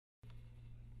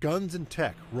Guns and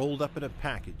tech rolled up in a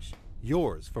package.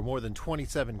 Yours for more than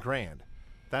 27 grand.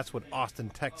 That's what Austin,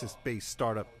 Texas-based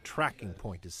startup Tracking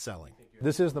Point is selling.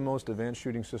 This is the most advanced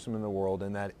shooting system in the world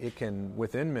in that it can,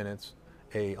 within minutes,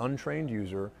 an untrained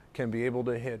user can be able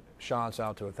to hit shots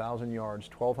out to 1,000 yards,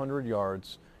 1,200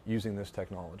 yards using this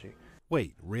technology.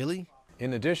 Wait, really?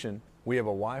 In addition, we have a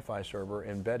Wi-Fi server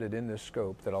embedded in this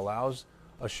scope that allows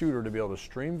a shooter to be able to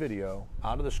stream video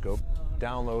out of the scope,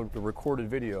 download the recorded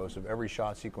videos of every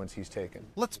shot sequence he's taken.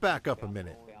 Let's back up a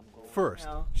minute. First,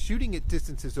 shooting at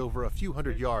distances over a few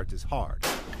hundred yards is hard.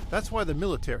 That's why the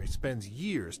military spends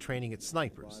years training its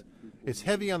snipers. It's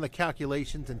heavy on the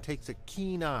calculations and takes a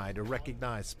keen eye to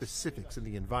recognize specifics in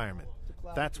the environment.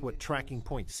 That's what Tracking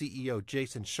Point CEO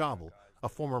Jason Schabel, a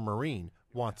former Marine,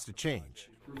 wants to change.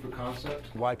 Proof of concept.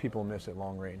 Why people miss at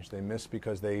long range. They miss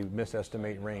because they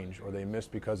misestimate range, or they miss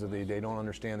because of they don't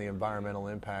understand the environmental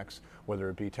impacts, whether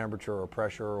it be temperature or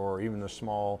pressure or even the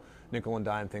small nickel and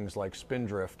dime things like spin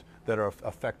drift that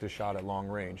affect a shot at long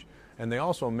range. And they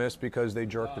also miss because they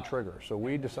jerk the trigger. So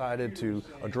we decided to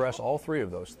address all three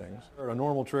of those things. A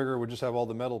normal trigger would just have all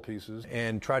the metal pieces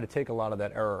and try to take a lot of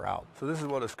that error out. So this is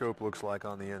what a scope looks like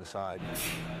on the inside.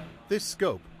 This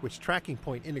scope, which Tracking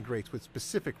Point integrates with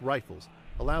specific rifles,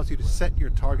 allows you to set your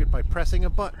target by pressing a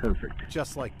button. Perfect.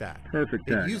 Just like that. Perfect.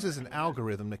 It uses an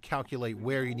algorithm to calculate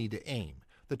where you need to aim.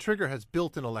 The trigger has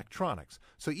built-in electronics,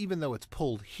 so even though it's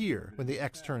pulled here, when the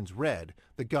X turns red,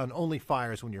 the gun only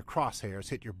fires when your crosshairs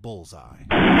hit your bullseye.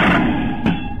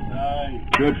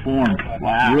 Good form.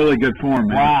 Wow. Really good form,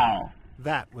 man. Wow.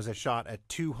 That was a shot at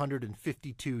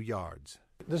 252 yards.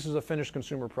 This is a finished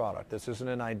consumer product. This isn't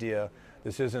an idea.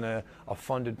 This isn't a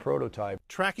funded prototype.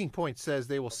 Tracking Point says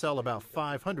they will sell about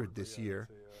 500 this year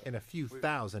and a few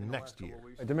thousand next year.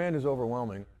 Demand is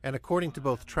overwhelming. And according to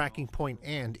both Tracking Point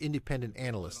and independent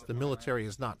analysts, the military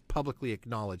has not publicly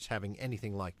acknowledged having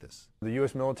anything like this. The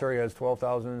U.S. military has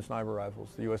 12,000 sniper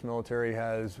rifles. The U.S. military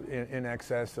has in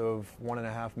excess of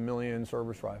 1.5 million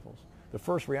service rifles. The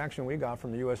first reaction we got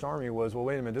from the U.S. Army was, well,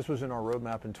 wait a minute, this was in our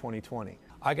roadmap in 2020.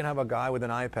 I can have a guy with an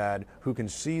iPad who can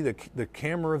see the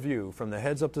camera view from the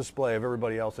heads-up display of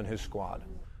everybody else in his squad.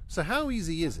 So how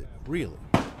easy is it, really?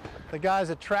 The guys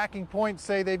at Tracking Point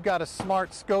say they've got a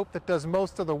smart scope that does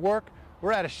most of the work.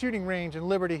 We're at a shooting range in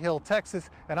Liberty Hill, Texas,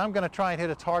 and I'm going to try and hit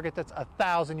a target that's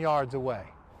 1,000 yards away.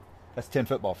 That's 10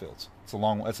 football fields. It's a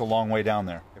long way down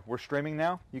there. If we're streaming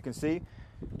now, you can see.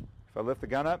 If I lift the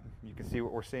gun up, you can see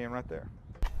what we're seeing right there.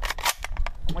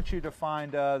 I want you to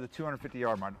find the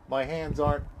 250-yard mark. My hands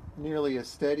aren't nearly as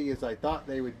steady as I thought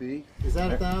they would be. Is that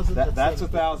 1,000? That's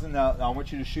 1,000. Now I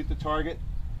want you to shoot the target.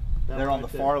 They're on the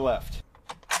far left.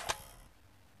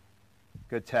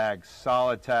 Good tag,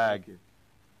 solid tag.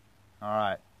 All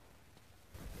right.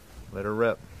 Let her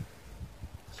rip.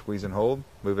 Squeeze and hold.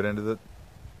 Move it into the...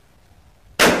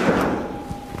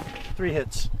 3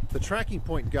 hits. The Tracking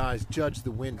Point guys judged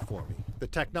the wind for me. The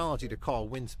technology to call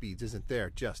wind speeds isn't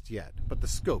there just yet, but the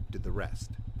scope did the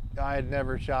rest. I had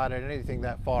never shot at anything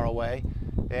that far away,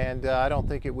 and I don't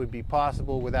think it would be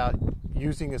possible without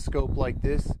using a scope like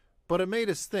this. But it made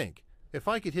us think, if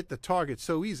I could hit the target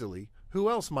so easily, who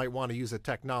else might want to use a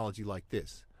technology like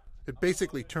this? It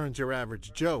basically turns your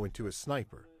average Joe into a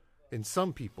sniper. And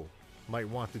some people might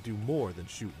want to do more than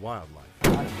shoot wildlife.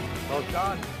 Well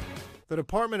done. The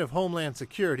Department of Homeland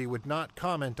Security would not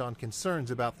comment on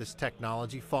concerns about this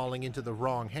technology falling into the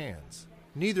wrong hands.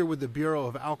 Neither would the Bureau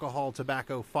of Alcohol,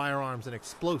 Tobacco, Firearms, and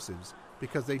Explosives,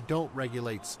 because they don't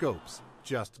regulate scopes,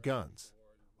 just guns.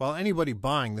 While anybody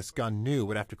buying this gun new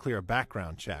would have to clear a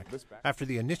background check, after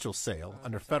the initial sale,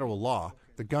 under federal law,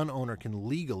 the gun owner can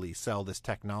legally sell this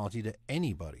technology to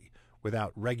anybody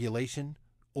without regulation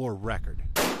or record.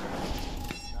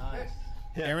 Nice.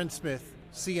 Aaron Smith,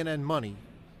 CNN Money,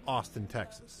 Austin,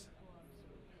 Texas.